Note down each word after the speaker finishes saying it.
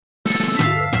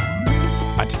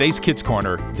today's Kids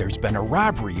Corner, there's been a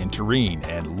robbery in Tureen,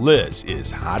 and Liz is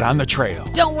hot on the trail.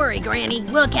 Don't worry, Granny.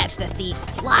 We'll catch the thief.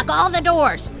 Lock all the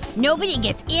doors. Nobody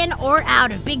gets in or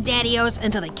out of Big Daddy-O's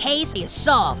until the case is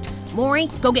solved. Maury,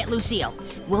 go get Lucille.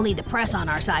 We'll need the press on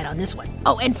our side on this one.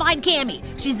 Oh, and find Cammie.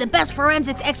 She's the best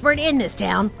forensics expert in this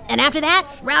town. And after that,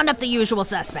 round up the usual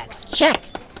suspects. Check.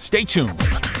 Stay tuned.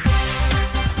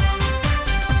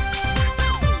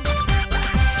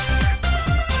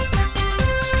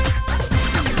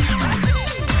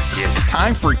 It's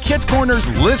time for Kids Corner's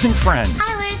Liz and Friends.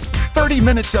 Hi, Liz. 30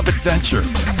 minutes of adventure.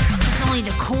 It's only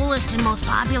the coolest and most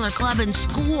popular club in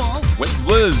school. With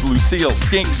Liz, Lucille,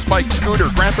 Skink, Spike, Scooter,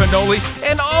 Grandpa Noli,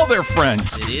 and all their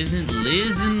friends. It isn't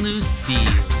Liz and Lucille.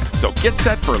 So get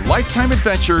set for lifetime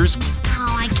adventures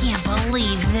Oh, I can't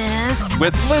believe this.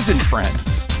 with Liz and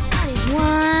Friends. That is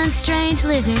one strange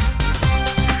lizard.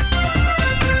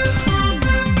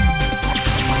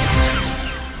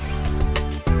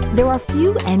 There are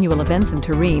few annual events in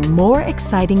Tureen more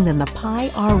exciting than the Pie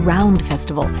Are Round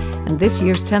Festival, and this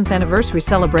year's 10th anniversary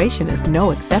celebration is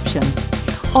no exception.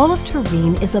 All of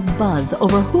Tureen is abuzz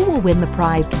over who will win the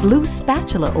prized Blue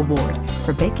Spatula Award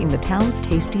for baking the town's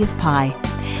tastiest pie.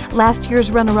 Last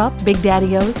year's runner-up, Big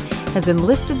Daddy-O's, has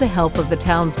enlisted the help of the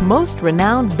town's most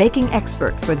renowned baking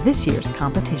expert for this year's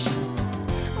competition.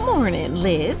 Morning,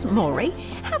 Liz, Maury.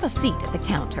 Have a seat at the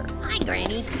counter. Hi,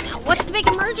 Granny. What's the big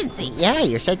emergency? Yeah,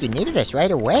 you said you needed us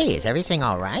right away. Is everything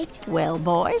all right? Well,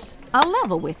 boys, I'll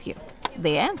level with you.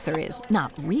 The answer is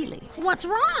not really. What's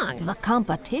wrong? The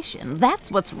competition,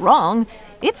 that's what's wrong.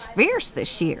 It's fierce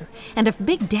this year. And if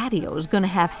Big Daddy-O's gonna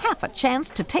have half a chance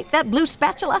to take that blue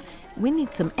spatula, we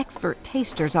need some expert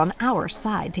tasters on our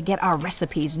side to get our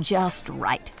recipes just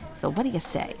right. So what do you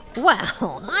say?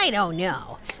 Well, I don't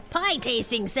know. Pie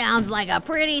tasting sounds like a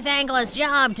pretty thankless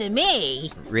job to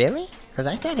me. Really? Because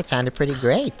I thought it sounded pretty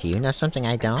great. Do you know something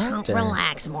I don't?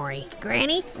 Relax, Maury.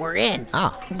 Granny, we're in.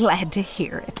 Oh, Glad to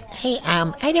hear it. hey,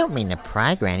 I don't mean to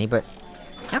pry, Granny, but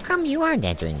how come you aren't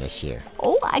entering this year?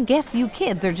 Oh, I guess you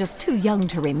kids are just too young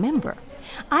to remember.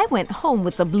 I went home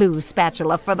with the blue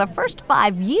spatula for the first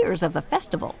 5 years of the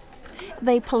festival.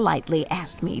 They politely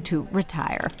asked me to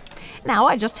retire. Now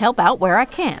I just help out where I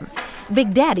can.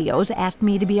 Big Daddy-O's asked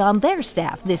me to be on their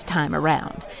staff this time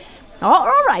around. All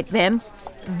right, then.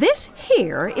 This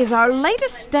here is our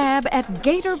latest stab at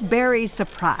Gator Berry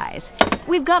Surprise.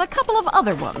 We've got a couple of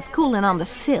other ones cooling on the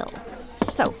sill.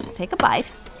 So, take a bite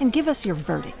and give us your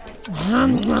verdict.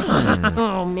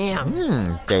 Oh,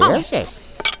 man. Delicious.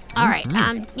 All right,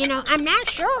 I'm not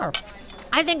sure.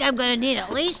 I think I'm going to need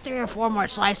at least 3 or 4 more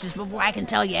slices before I can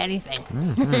tell you anything.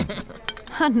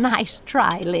 A nice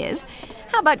try, Liz.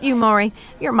 How about you, Maury?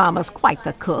 Your mama's quite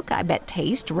the cook. I bet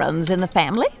taste runs in the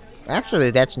family.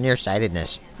 Actually, that's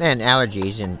nearsightedness and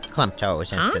allergies and clumped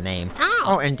toes, hence the name.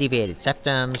 Oh. And deviated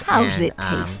septums. How's and, it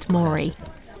taste, Maury?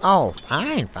 Oh,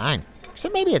 fine. So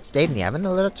maybe it stayed in the oven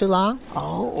a little too long?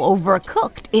 Oh,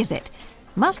 overcooked, is it?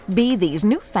 Must be these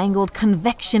newfangled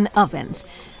convection ovens.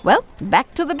 Well,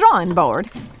 back to the drawing board.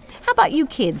 How about you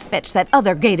kids fetch that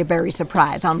other Gatorberry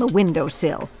surprise on the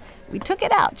windowsill? We took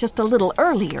it out just a little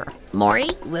earlier. Maury,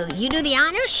 will you do the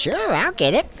honors? Sure, I'll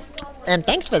get it. And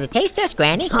thanks for the taste test,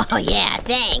 Granny. Oh, yeah,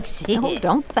 thanks. Oh,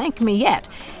 don't thank me yet.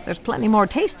 There's plenty more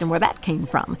tasting where that came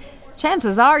from.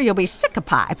 Chances are you'll be sick of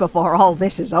pie before all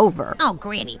this is over. Oh,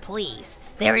 Granny, please.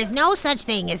 There is no such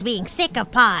thing as being sick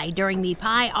of pie during the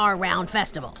Pie Are Round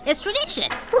Festival. It's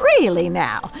tradition. Really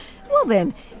now? Well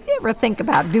then, you ever think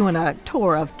about doing a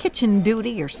tour of kitchen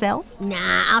duty yourself?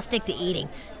 Nah, I'll stick to eating.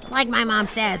 Like my mom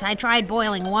says, I tried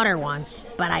boiling water once,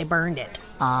 but I burned it.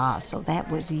 Ah, so that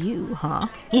was you, huh?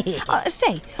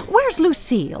 Say, where's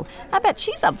Lucille? I bet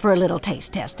she's up for a little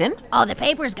taste testing. Oh, the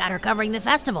paper's got her covering the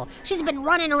festival. She's been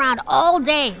running around all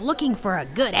day looking for a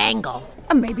good angle.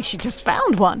 Maybe she just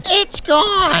found one. It's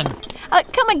gone.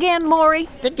 Come again, Maury.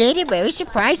 The Gatorberry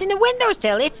surprise in the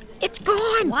windowsill. It's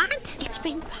gone. What? It's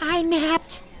been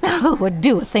pie-napped. Who would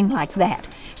do a thing like that?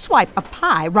 Swipe a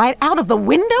pie right out of the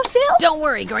windowsill? Don't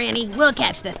worry, Granny. We'll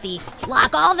catch the thief.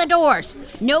 Lock all the doors.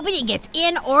 Nobody gets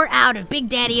in or out of Big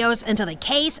Daddy-O's until the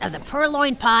case of the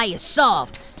purloined pie is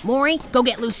solved. Maury, go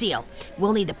get Lucille.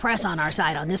 We'll need the press on our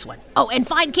side on this one. Oh, and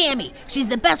find Cammie. She's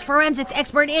the best forensics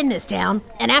expert in this town.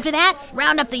 And after that,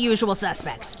 round up the usual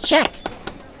suspects. Check.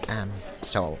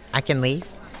 So I can leave?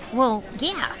 Well,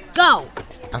 yeah. Go.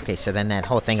 Okay, so then that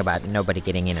whole thing about nobody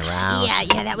getting in or out.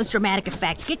 Yeah, that was dramatic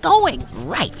effect. Get going.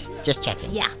 Right. Just checking.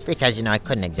 Yeah. Because, I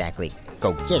couldn't exactly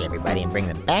go get everybody and bring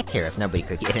them back here if nobody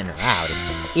could get in or out.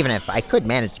 Even if I could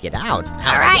manage to get out.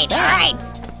 All right.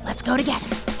 Let's go together.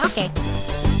 Okay.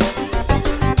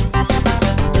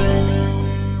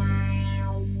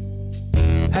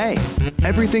 Hey,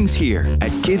 everything's here at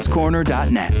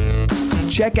kidscorner.net.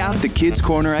 Check out the Kids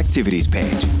Corner activities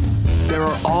page. There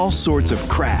are all sorts of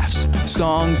crafts,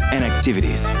 songs, and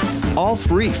activities, all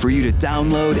free for you to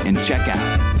download and check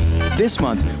out. This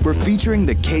month, we're featuring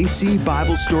the KC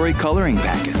Bible Story Coloring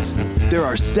Packets. There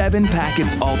are 7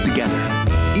 packets altogether.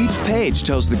 Each page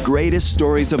tells the greatest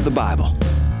stories of the Bible.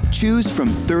 Choose from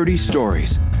 30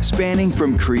 stories, spanning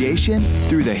from creation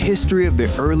through the history of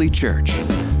the early church.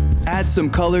 Add some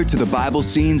color to the Bible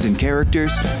scenes and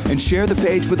characters, and share the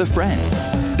page with a friend.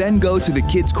 Then go to the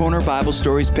Kids Corner Bible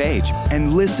Stories page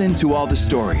and listen to all the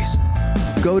stories.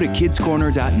 Go to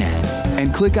kidscorner.net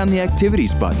and click on the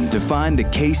Activities button to find the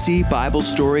KC Bible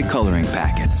Story Coloring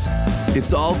Packets.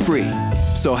 It's all free,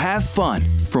 so have fun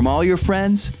from all your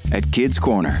friends at Kids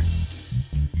Corner.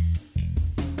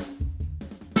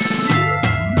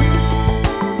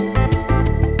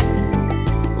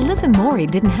 Liz and Maury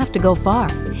didn't have to go far.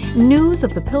 News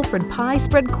of the pilfered pie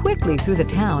spread quickly through the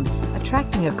town,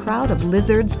 attracting a crowd of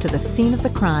lizards to the scene of the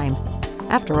crime.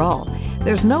 After all,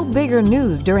 there's no bigger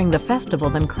news during the festival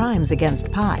than crimes against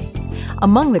pie.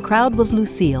 Among the crowd was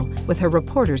Lucille, with her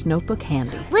reporter's notebook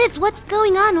handy. Liz, what's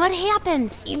going on? What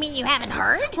happened? You mean you haven't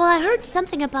heard? Well, I heard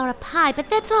something about a pie, but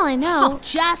that's all I know. Oh,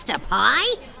 just a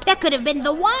pie? That could have been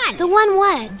the one. The one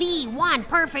what? The one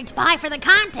perfect pie for the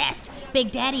contest.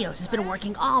 Big Daddy-O's has been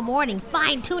working all morning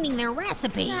fine-tuning their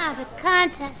recipe. Ah, the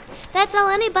contest. That's all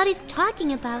anybody's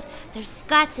talking about. There's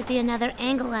got to be another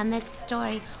angle on this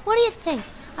story. What do you think?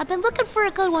 I've been looking for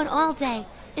a good one all day.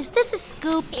 Is this a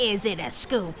scoop? Is it a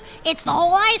scoop? It's the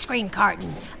whole ice cream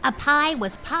carton. A pie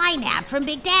was pie-nabbed from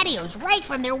Big Daddy-O's right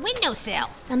from their windowsill.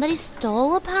 Somebody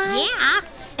stole a pie? Yeah.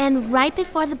 And right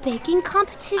before the baking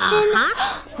competition?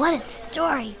 Uh-huh. What a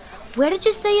story. Where did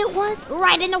you say it was?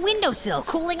 Right in the windowsill,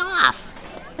 cooling off.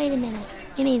 Wait a minute.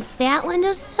 You mean that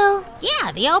windowsill?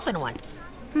 Yeah, the open one.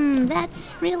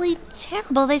 That's really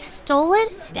terrible. They stole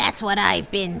it? That's what I've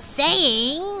been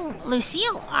saying.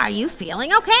 Lucille, are you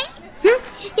feeling okay?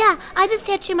 Yeah, I just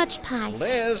had too much pie.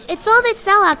 Liz. It's all they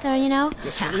sell out there, you know.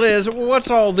 Liz, what's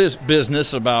all this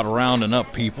business about rounding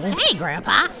up people? Hey,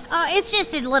 Grandpa. It's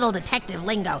just a little detective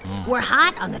lingo. We're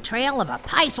hot on the trail of a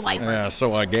pie swiper. Yeah,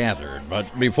 so I gathered.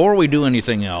 But before we do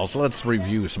anything else, let's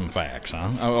review some facts, huh?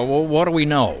 What do we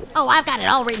know? Oh, I've got it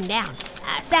all written down.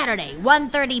 Saturday,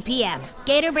 1:30 p.m.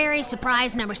 Gatorberry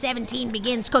Surprise number 17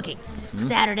 begins cooking.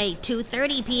 Saturday,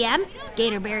 2:30 p.m.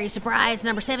 Gatorberry Surprise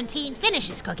number 17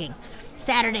 finishes cooking.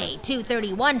 Saturday,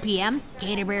 2:31 p.m.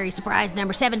 Gatorberry Surprise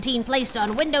number 17 placed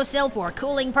on windowsill for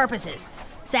cooling purposes.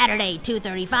 Saturday,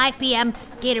 2:35 p.m.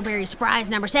 Gatorberry Surprise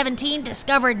number 17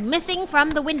 discovered missing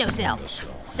from the windowsill.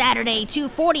 Saturday,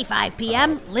 2:45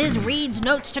 p.m. Liz reads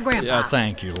notes to Grandpa. Yeah,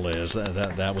 thank you, Liz.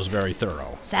 That was very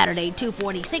thorough. Saturday,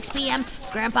 2:46 p.m.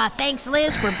 Grandpa thanks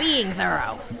Liz for being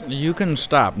thorough. You can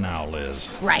stop now, Liz.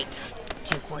 Right.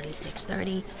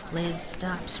 2:46:30. Liz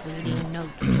stops reading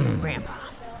notes to Grandpa.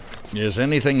 Is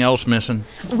anything else missing?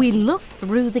 We looked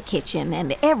through the kitchen,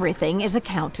 and everything is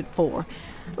accounted for.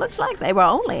 Looks like they were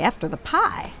only after the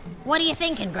pie. What are you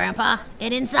thinking, Grandpa?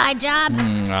 An inside job?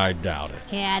 I doubt it.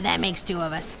 Yeah, that makes 2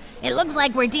 of us. It looks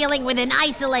like we're dealing with an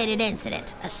isolated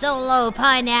incident. A solo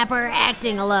pie napper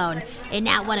acting alone, and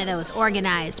not one of those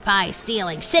organized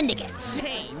pie-stealing syndicates.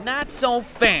 Hey, not so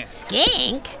fast.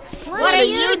 Skink? What are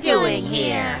you doing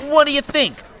here? What do you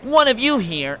think? One of you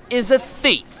here is a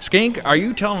thief. Skink, are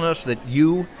you telling us that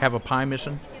you have a pie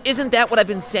missing? Isn't that what I've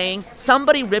been saying?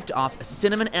 Somebody ripped off a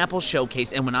cinnamon apple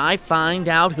showcase, and when I find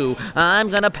out who, I'm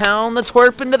gonna pound the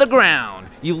twerp into the ground.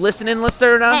 You listening,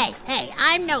 Lacerda? Hey,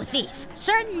 I'm no thief.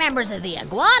 Certain members of the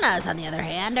iguanas, on the other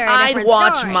hand, are a I'd different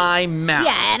watch story. my mouth.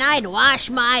 Yeah, and I'd wash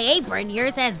my apron.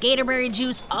 Yours has Gatorberry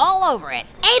juice all over it.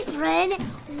 Apron?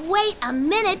 Wait a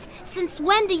minute. Since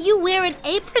when do you wear an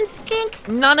apron, Skink?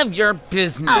 None of your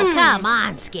business. Oh, come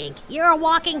on, Skink. You're a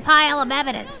walking pile of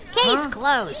evidence. Case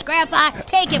closed. Grandpa,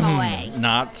 take him away.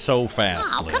 Not so fast,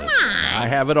 Oh, Liz. come on. I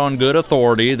have it on good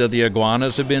authority that the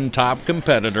iguanas have been top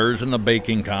competitors in the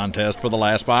baking contest for the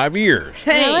last 5 years.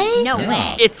 Hey, Really? No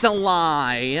way. it's a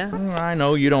lie. I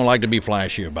know you don't like to be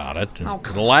flashy about it.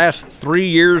 For the last 3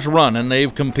 years running,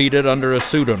 they've competed under a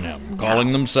pseudonym,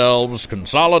 calling themselves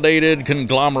Consolidated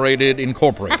Conglomerated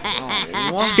Incorporated.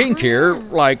 Skink here,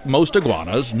 like most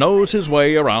iguanas, knows his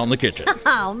way around the kitchen.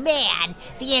 Oh, man.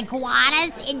 The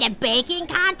iguanas in the baking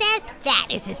contest? That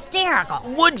is hysterical.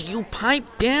 Would you pipe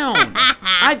down?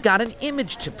 I've got an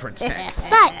image to protect.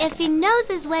 But if he knows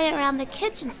his way around the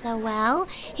kitchen so well,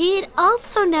 he'd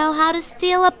also know how to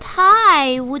steal a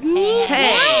pie, wouldn't he?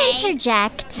 Hey.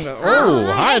 Interject.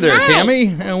 Oh, hi there,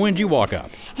 Cammy. When'd you walk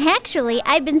up? Actually,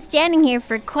 I've been standing here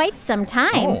for quite some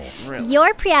time. Oh, really?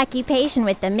 Your preoccupation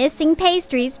with the missing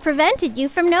pastries prevented you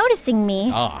from noticing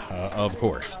me. Of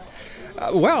course.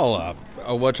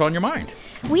 What's on your mind?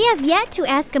 We have yet to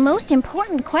ask a most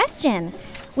important question.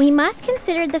 We must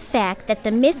consider the fact that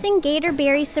the missing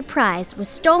Gatorberry surprise was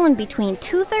stolen between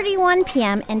 2:31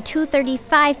 p.m. and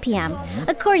 2:35 p.m.,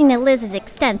 according to Liz's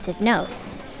extensive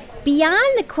notes.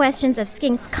 Beyond the questions of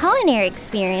Skink's culinary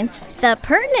experience, the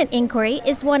pertinent inquiry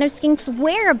is one of Skink's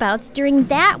whereabouts during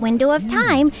that window of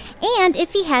time and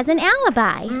if he has an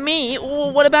alibi. Me?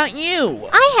 What about you?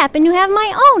 I happen to have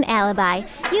my own alibi.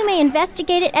 You may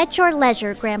investigate it at your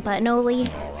leisure, Grandpa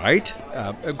Anoli. All right.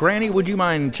 Granny, would you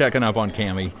mind checking up on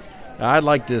Cammy? I'd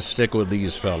like to stick with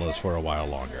these fellas for a while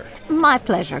longer. My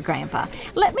pleasure, Grandpa.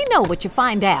 Let me know what you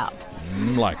find out.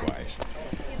 Likewise.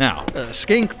 Now,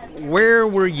 Skink, where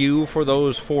were you for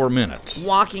those 4 minutes?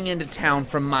 Walking into town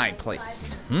from my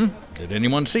place. Did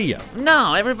anyone see you?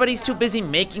 No, everybody's too busy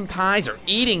making pies or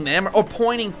eating them or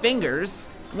pointing fingers.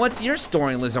 What's your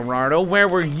story, Lizardo? Where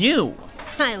were you?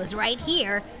 I was right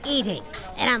here, eating.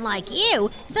 And unlike you,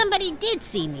 somebody did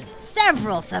see me.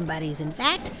 Several somebodies, in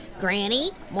fact. Granny,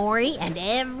 Maury, and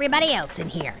everybody else in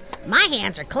here. My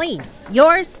hands are clean.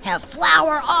 Yours have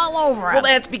flour all over them. Well,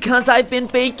 that's because I've been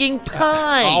baking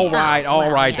pie. All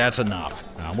right, yeah. that's enough.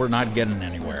 Now, we're not getting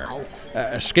anywhere.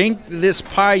 Skink, this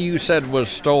pie you said was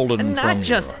stolen from Not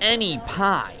just any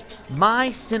pie. My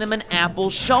cinnamon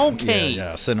apple showcase.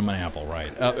 Yeah, cinnamon apple,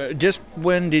 right. Just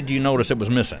when did you notice it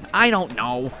was missing? I don't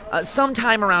know.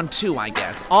 Sometime around 2, I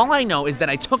guess. All I know is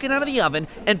that I took it out of the oven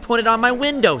and put it on my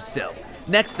windowsill.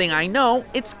 Next thing I know,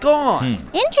 it's gone.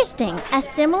 Interesting. A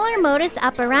similar modus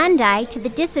operandi to the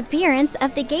disappearance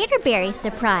of the Gatorberry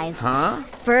surprise. Huh?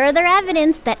 Further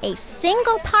evidence that a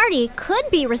single party could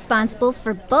be responsible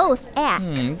for both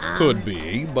acts. Could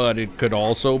be, but it could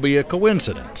also be a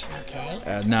coincidence.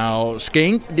 Okay. Now,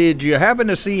 Skink, did you happen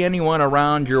to see anyone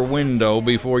around your window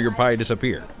before your pie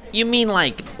disappeared? You mean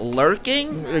like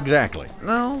lurking? Exactly.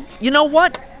 No. You know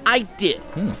what? I did.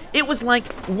 It was like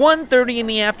 1:30 in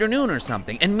the afternoon or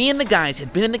something, and me and the guys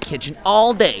had been in the kitchen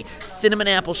all day. Cinnamon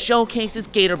apple showcases,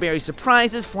 Gatorberry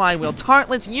surprises, flywheel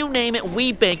tartlets, you name it,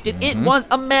 we baked it. It was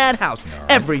a madhouse.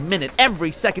 Every minute,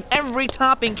 every second, every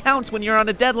topping counts when you're on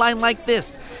a deadline like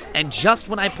this. And just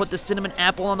when I put the cinnamon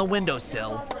apple on the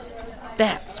windowsill,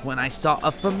 that's when I saw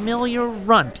a familiar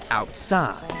runt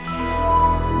outside.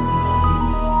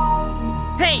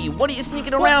 Hey, what are you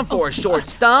sneaking around for, short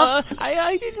stuff?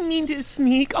 I didn't mean to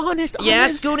sneak, honest. Yeah,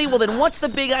 Scooty? Well, then what's the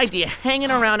big idea hanging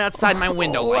around outside my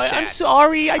window like that? I'm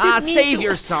sorry, I didn't mean to. Save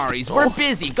your sorries. We're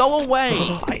busy. Go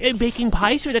away. Baking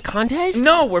pies for the contest?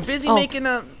 No, we're busy making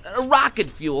a rocket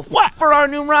fuel What? for our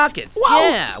new rockets. Wow.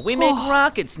 Yeah, we make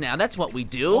rockets now. That's what we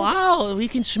do. Wow, we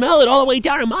can smell it all the way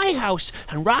down to my house.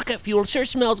 And rocket fuel sure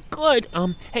smells good.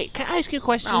 Hey, can I ask you a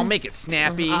question? I'll make it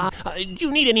snappy. Do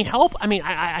you need any help? I mean,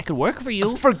 I could work for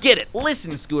you. Forget it.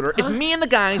 Listen, Scooter, if me and the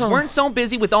guys weren't so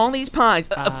busy with all these pies,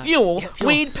 fuel,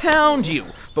 we'd pound you.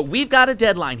 But we've got a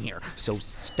deadline here, so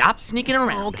stop sneaking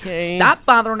around. Okay. Stop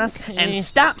bothering us, and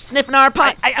stop sniffing our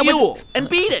pie fuel, was... and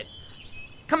beat it.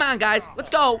 Come on, guys, let's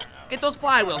go. Get those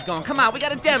flywheels going. Come on, we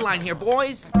got a deadline here,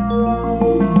 boys.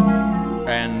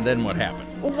 And then what happened?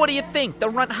 Well, what do you think? The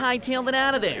runt hightailed it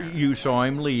out of there. You saw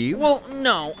him leave? Well,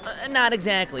 no, not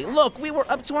exactly. Look, we were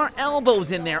up to our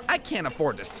elbows in there. I can't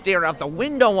afford to stare out the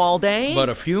window all day. But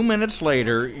a few minutes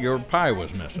later, your pie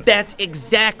was missing. That's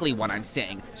exactly what I'm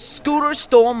saying. Scooter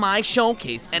stole my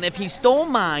showcase, and if he stole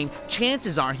mine,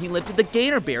 chances are he lifted the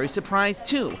Gatorberry surprise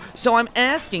too. So I'm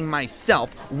asking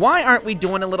myself, why aren't we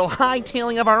doing a little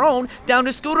hightailing of our own down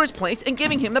to Scooter's place and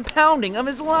giving him the pounding of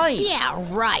his life? Yeah,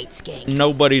 right, Skink.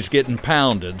 Nobody's getting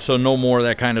pounded, so no more of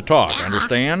that kind of talk,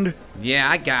 understand? Yeah,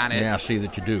 I got it. Yeah, I see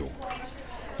that you do.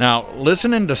 Now,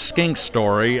 listening to Skink's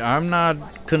story, I'm not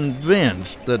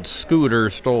convinced that Scooter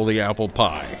stole the apple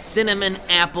pie. Cinnamon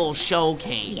apple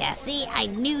showcase. Yeah, see, I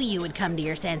knew you would come to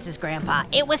your senses, Grandpa.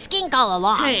 It was Skink all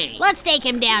along. Hey. Let's take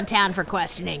him downtown for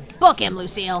questioning. Book him,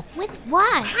 Lucille. With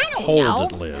what? I don't know.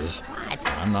 Hold it, Liz.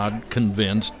 What? I'm not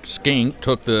convinced Skink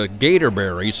took the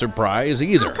Gatorberry surprise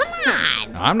either. Oh, come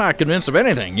on. I'm not convinced of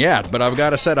anything yet, but I've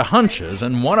got a set of hunches,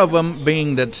 and one of them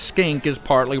being that Skink is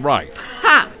partly right.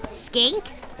 Ha! Skink?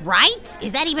 Right?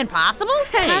 Is that even possible?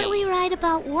 Partly right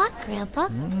about what, Grandpa?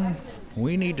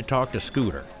 We need to talk to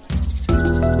Scooter.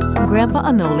 Grandpa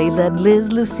Anoli led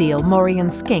Liz, Lucille, Maury,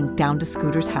 and Skink down to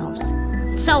Scooter's house.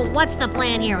 So what's the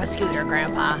plan here with Scooter,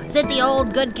 Grandpa? Is it the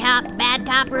old good cop, bad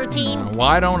cop routine?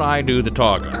 Why don't I do the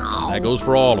talking? Oh. That goes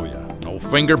for all of you. No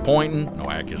finger pointing,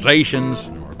 no accusations.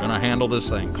 We're going to handle this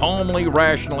thing calmly,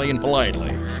 rationally, and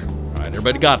politely. All right,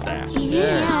 everybody got that?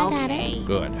 Yeah, I got it.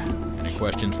 Good. Any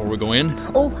questions before we go in?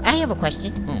 Oh, I have a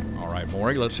question. All right,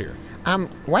 Maury, let's hear.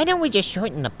 Why don't we just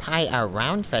shorten the Pie Our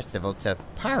Round festival to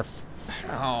PARF?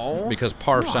 Oh. Because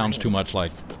PARF sounds too much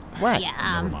like... What?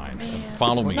 Never mind.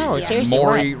 Follow me. No, seriously,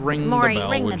 Maury, what? ring Maury, the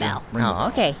bell. ring would the you? bell. Ring the Oh,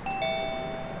 okay.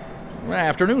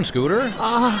 Afternoon, Scooter.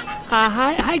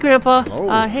 Hi, Grandpa.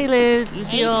 Oh. Hey, Liz,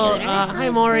 Lucille. Scooter. Hi,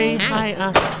 Maury.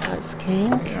 Hi,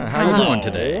 Skink. How you doing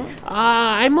today?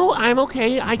 I'm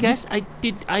okay. I guess I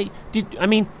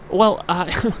mean, well,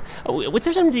 was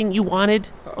there something you wanted?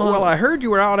 Well, I heard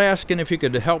you were out asking if you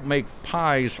could help make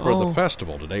pies for the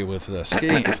festival today with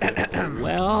skiing.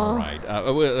 Well, all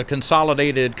right.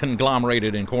 Consolidated,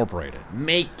 Conglomerated, Incorporated.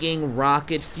 Making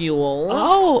rocket fuel.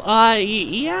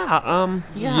 Yeah.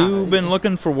 You've been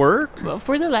looking for work?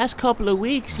 For the last couple of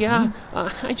weeks, yeah.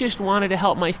 I just wanted to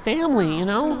help my family, you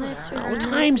know?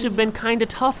 Times have been kind of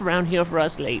tough around here for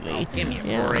us lately. Give me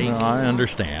a break. Well, I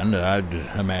understand. I'd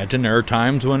imagine there are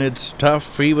times when it's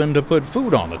tough even to put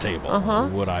food on the table.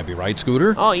 Would I be right,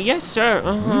 Scooter? Oh, yes, sir.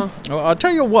 Well, I'll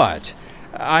tell you what.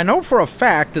 I know for a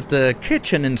fact that the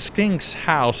kitchen in Skink's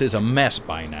house is a mess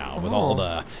by now with all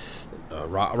the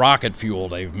rocket fuel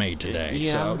they've made today.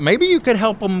 Yeah. So maybe you could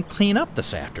help them clean up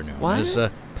this afternoon What? as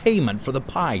a payment for the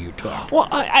pie you took. Well,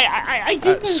 I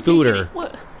didn't... Scooter.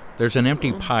 What? There's an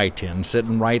empty pie tin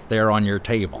sitting right there on your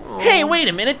table. Hey, wait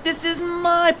a minute. This is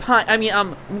my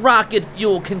pie. Rocket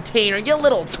fuel container, you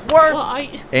little twerp. Well,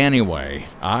 Anyway,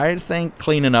 I think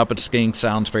cleaning up at Skink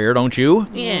sounds fair, don't you?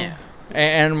 Yeah.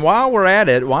 And while we're at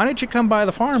it, why don't you come by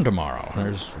the farm tomorrow?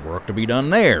 There's work to be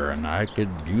done there, and I could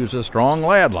use a strong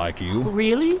lad like you.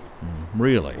 Really?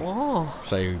 Really. Oh.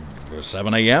 Say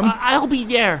 7 a.m.? I'll be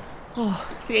there. Oh,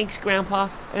 thanks, Grandpa.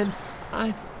 And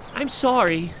I'm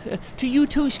sorry. To you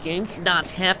too, Skink. Not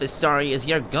half as sorry as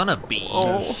you're gonna be.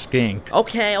 Oh. Skink.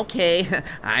 Okay.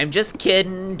 I'm just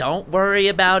kidding. Don't worry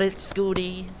about it,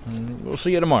 Scooty. We'll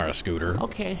see you tomorrow, Scooter.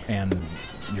 Okay. And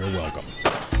you're welcome.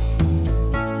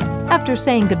 After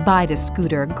saying goodbye to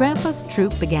Scooter, Grandpa's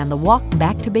troop began the walk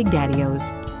back to Big Daddy-O's.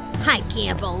 I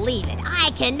can't believe it.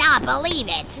 I cannot believe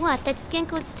it. What, that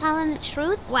Skink was telling the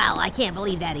truth? Well, I can't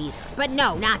believe that either. But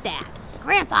no, not that.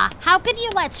 Grandpa, how could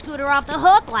you let Scooter off the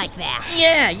hook like that?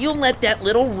 Yeah, you let that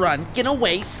little runt get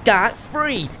away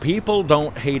scot-free. People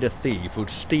don't hate a thief who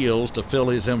steals to fill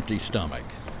his empty stomach.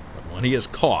 But when he is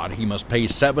caught, he must pay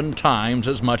 7 times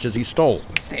as much as he stole.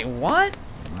 Say what?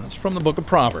 That's from the book of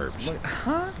Proverbs.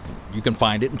 Huh? You can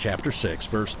find it in chapter 6,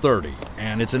 verse 30,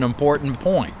 and it's an important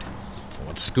point.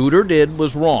 What Scooter did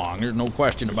was wrong, there's no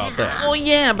question about that. Oh,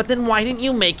 yeah, but then why didn't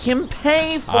you make him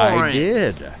pay for it? I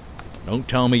did. Don't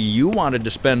tell me you wanted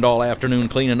to spend all afternoon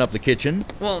cleaning up the kitchen.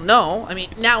 Well, no.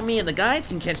 Now me and the guys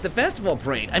can catch the festival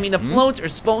parade. The floats are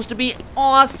supposed to be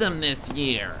awesome this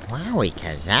year. Wowie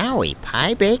kazowie,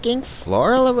 pie baking,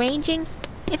 floral arranging?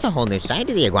 It's a whole new side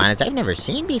to the iguanas I've never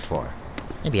seen before.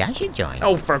 Maybe I should join.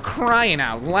 Oh, for crying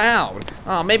out loud.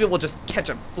 Oh, maybe we'll just catch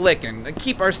a flick and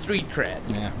keep our street cred.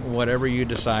 Yeah, whatever you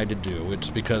decide to do,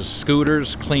 it's because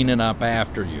Scooter's cleaning up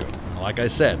after you. Like I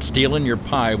said, stealing your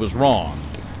pie was wrong.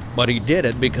 But he did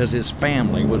it because his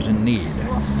family was in need.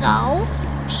 Well, so?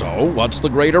 So, what's the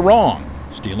greater wrong?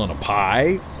 Stealing a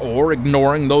pie or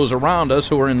ignoring those around us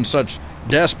who are in such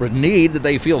desperate need that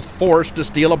they feel forced to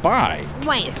steal a pie?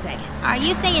 Wait a second. Are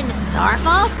you saying this is our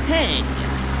fault? Hey.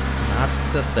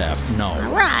 Not the theft, no.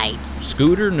 Right.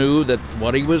 Scooter knew that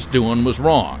what he was doing was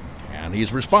wrong, and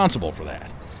he's responsible for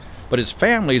that. But his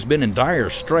family's been in dire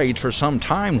straits for some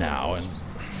time now, and,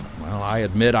 well, I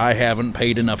admit I haven't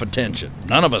paid enough attention.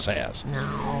 None of us has.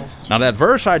 No. Now, that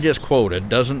verse I just quoted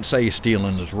doesn't say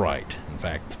stealing is right. In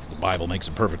fact, the Bible makes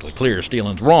it perfectly clear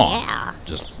stealing's wrong. Yeah.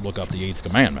 Just look up the 8th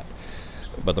commandment.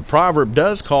 But the proverb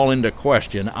does call into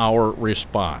question our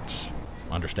response.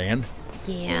 Understand?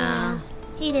 Yeah.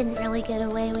 He didn't really get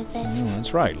away with it.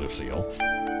 That's right, Lucille.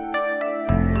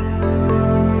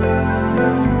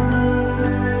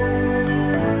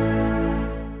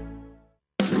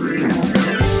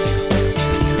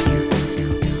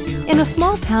 In a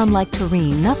small town like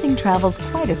Turin, nothing travels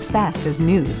quite as fast as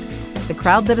news. The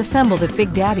crowd that assembled at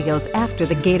Big Daddy-O's after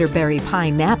the Gatorberry pie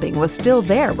napping was still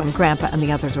there when Grandpa and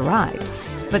the others arrived.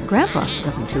 But Grandpa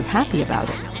wasn't too happy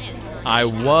about it. I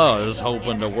was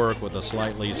hoping to work with a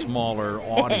slightly smaller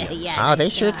audience. Oh, they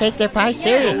sure take their pie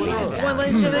seriously this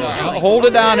time. Hold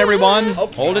it down, everyone.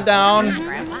 Hold it down.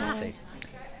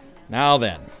 Now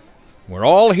then, we're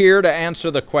all here to answer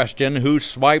the question who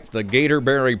swiped the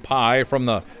Gatorberry pie from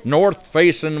the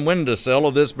north-facing windowsill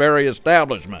of this very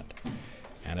establishment.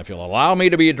 And if you'll allow me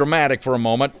to be dramatic for a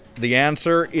moment, the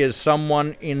answer is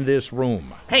someone in this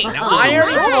room. Hey, now I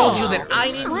already told you that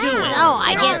I didn't do it. So,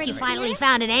 I guess you finally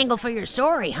found an angle for your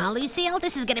story, huh, Lucille?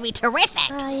 This is gonna be terrific.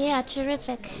 Yeah,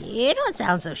 terrific. You don't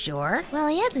sound so sure. Well,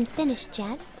 he hasn't finished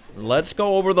yet. Let's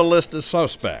go over the list of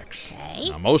suspects. Okay.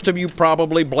 Now, most of you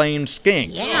probably blame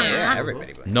Skink. Yeah.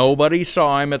 Everybody. Nobody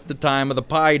saw him at the time of the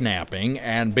pie napping,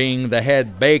 and being the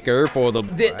head baker for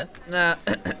that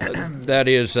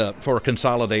is, for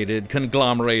Consolidated,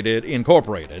 Conglomerated,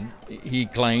 Incorporated, he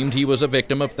claimed he was a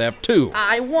victim of theft too.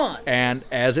 I was. And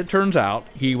as it turns out,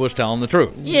 he was telling the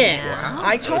truth. Yeah,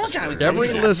 I told you I was telling Every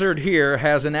you that. lizard here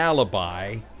has an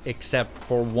alibi, except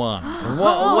for one.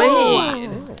 Wait.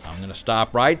 I'm going to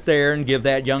stop right there and give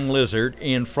that young lizard,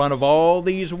 in front of all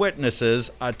these witnesses,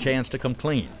 a chance to come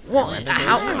clean. Well,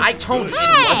 I told you it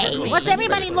Hey, wasn't me. what's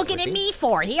everybody looking at me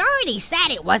for? He already said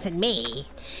it wasn't me.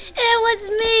 It was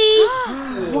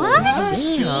me. What?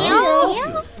 Lucille? What are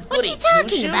you Goody talking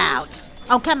two-shoes? about?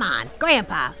 Oh, come on.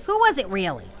 Grandpa, who was it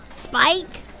really? Spike?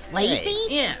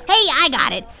 Lacey? yeah. Hey, I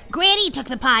got it. Granny took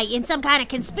the pie in some kind of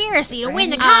conspiracy to win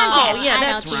the contest. Oh, yeah,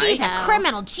 that's She's right. a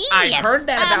criminal genius. I heard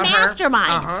that about her.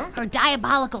 Mastermind. Her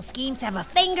diabolical schemes have a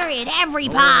finger in every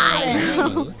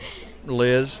pie.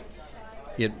 Liz,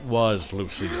 it was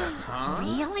Lucille.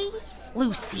 Really?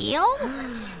 Lucille?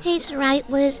 He's right,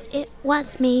 Liz. It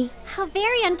was me. How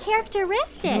very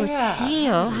uncharacteristic.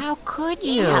 Lucille, how could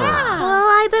you?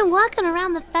 Well, I've been walking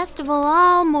around the festival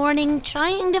all morning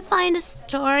trying to find a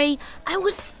story. I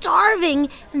was starving,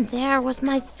 and there was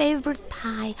my favorite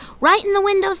pie right in the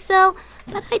windowsill,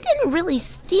 but I didn't really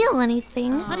steal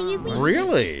anything. What do you mean?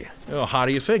 Really? Well, how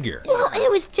do you figure? Well,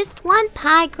 it was just one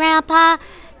pie, Grandpa.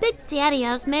 Big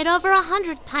Daddy-O's made over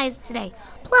 100 pies today.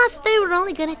 Plus, they were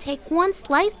only going to take one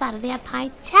slice out of that pie,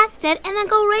 test it, and then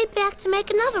go right back to make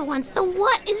another one. So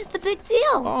what is the big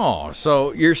deal? Oh,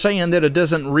 so you're saying that it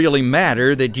doesn't really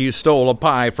matter that you stole a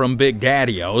pie from Big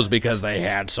Daddy-O's because they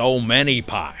had so many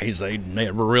pies they'd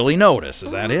never really notice.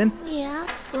 Is that it? Yeah,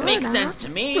 sort Makes sense to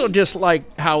me. Well, just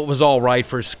like how it was all right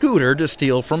for Scooter to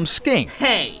steal from Skink.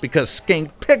 Hey. Because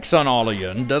Skink picks on all of you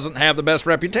and doesn't have the best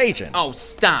reputation. Oh,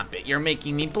 stop it. You're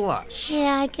making me blush.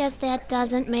 Yeah, I guess that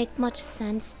doesn't make much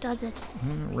sense, does it?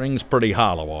 Rings pretty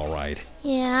hollow, all right.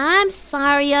 Yeah, I'm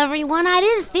sorry, everyone. I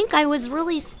didn't think I was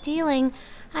really stealing.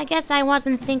 I guess I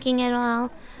wasn't thinking at all.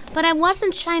 But I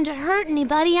wasn't trying to hurt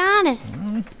anybody, honest.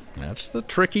 That's the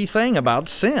tricky thing about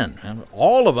sin. And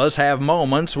all of us have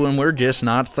moments when we're just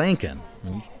not thinking.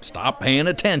 We stop paying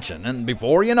attention, and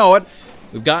before you know it,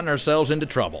 we've gotten ourselves into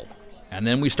trouble. And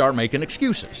then we start making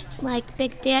excuses. Like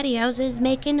Big Daddy-O's is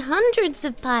making hundreds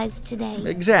of pies today.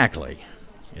 Exactly.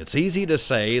 It's easy to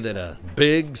say that a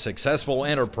big, successful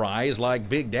enterprise like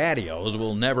Big Daddy-O's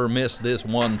will never miss this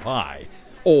one pie.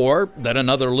 Or that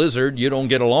another lizard you don't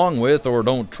get along with or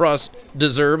don't trust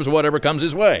deserves whatever comes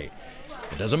his way.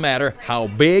 It doesn't matter how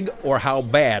big or how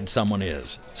bad someone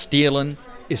is. Stealing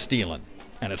is stealing,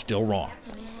 and it's still wrong.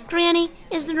 Granny,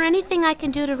 is there anything I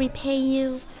can do to repay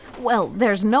you? Well,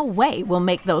 there's no way we'll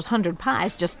make those 100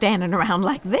 pies just standing around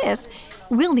like this.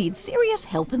 We'll need serious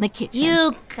help in the kitchen.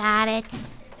 You got it.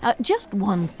 Just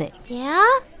one thing. Yeah?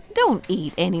 Don't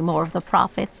eat any more of the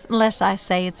profits, unless I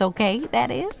say it's okay,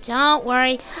 that is. Don't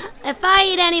worry. If I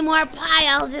eat any more pie,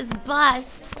 I'll just bust.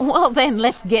 Well, then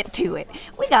let's get to it.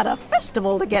 We got a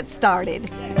festival to get started.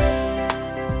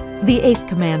 The 8th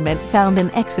commandment, found in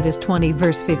Exodus 20,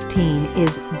 verse 15,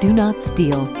 is do not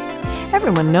steal.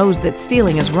 Everyone knows that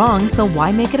stealing is wrong, so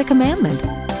why make it a commandment?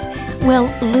 Well,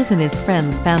 Liz and his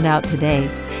friends found out today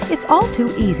it's all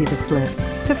too easy to slip,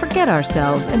 to forget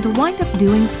ourselves, and to wind up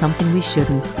doing something we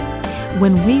shouldn't.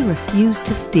 When we refuse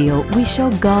to steal, we show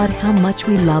God how much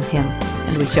we love Him,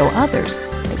 and we show others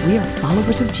that we are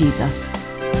followers of Jesus.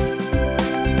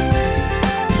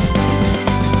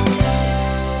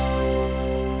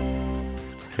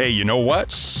 Hey, you know what?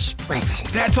 Listen.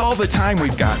 That's all the time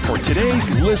we've got for today's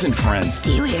Listen Friends.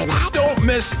 Do you hear that? Don't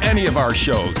miss any of our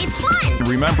shows. It's fun.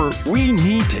 Remember, we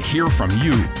need to hear from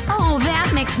you. Oh,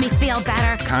 that makes me feel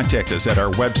better. Contact us at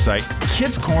our website,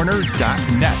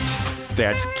 kidscorner.net.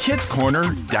 That's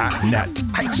kidscorner.net.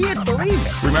 I can't believe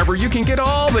it. Remember, you can get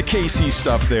all the KC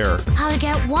stuff there. How to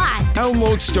get what?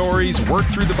 Download stories, work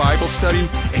through the Bible study,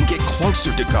 and get closer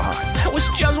to God. That was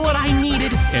just what I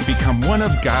needed. And become one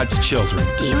of God's children.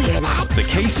 Do you hear that? The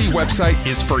KC website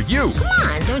is for you. Come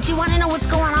on, don't you want to know what's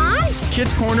going on?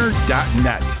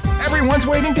 kidscorner.net. Everyone's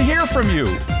waiting to hear from you.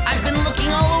 I've been looking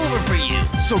all over for you.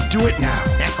 So do it now.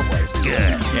 That was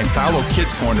good. And follow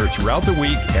Kids Corner throughout the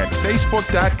week at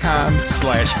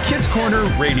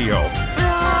facebook.com/kidscornerradio.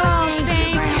 Oh,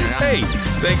 thank you. Hey,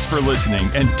 thanks for listening,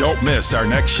 and don't miss our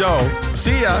next show.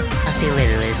 See ya. I'll see you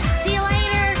later, Liz. See you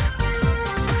later.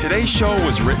 Today's show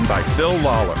was written by Phil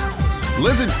Lawler.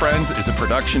 Liz and Friends is a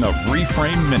production of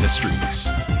Reframe Ministries.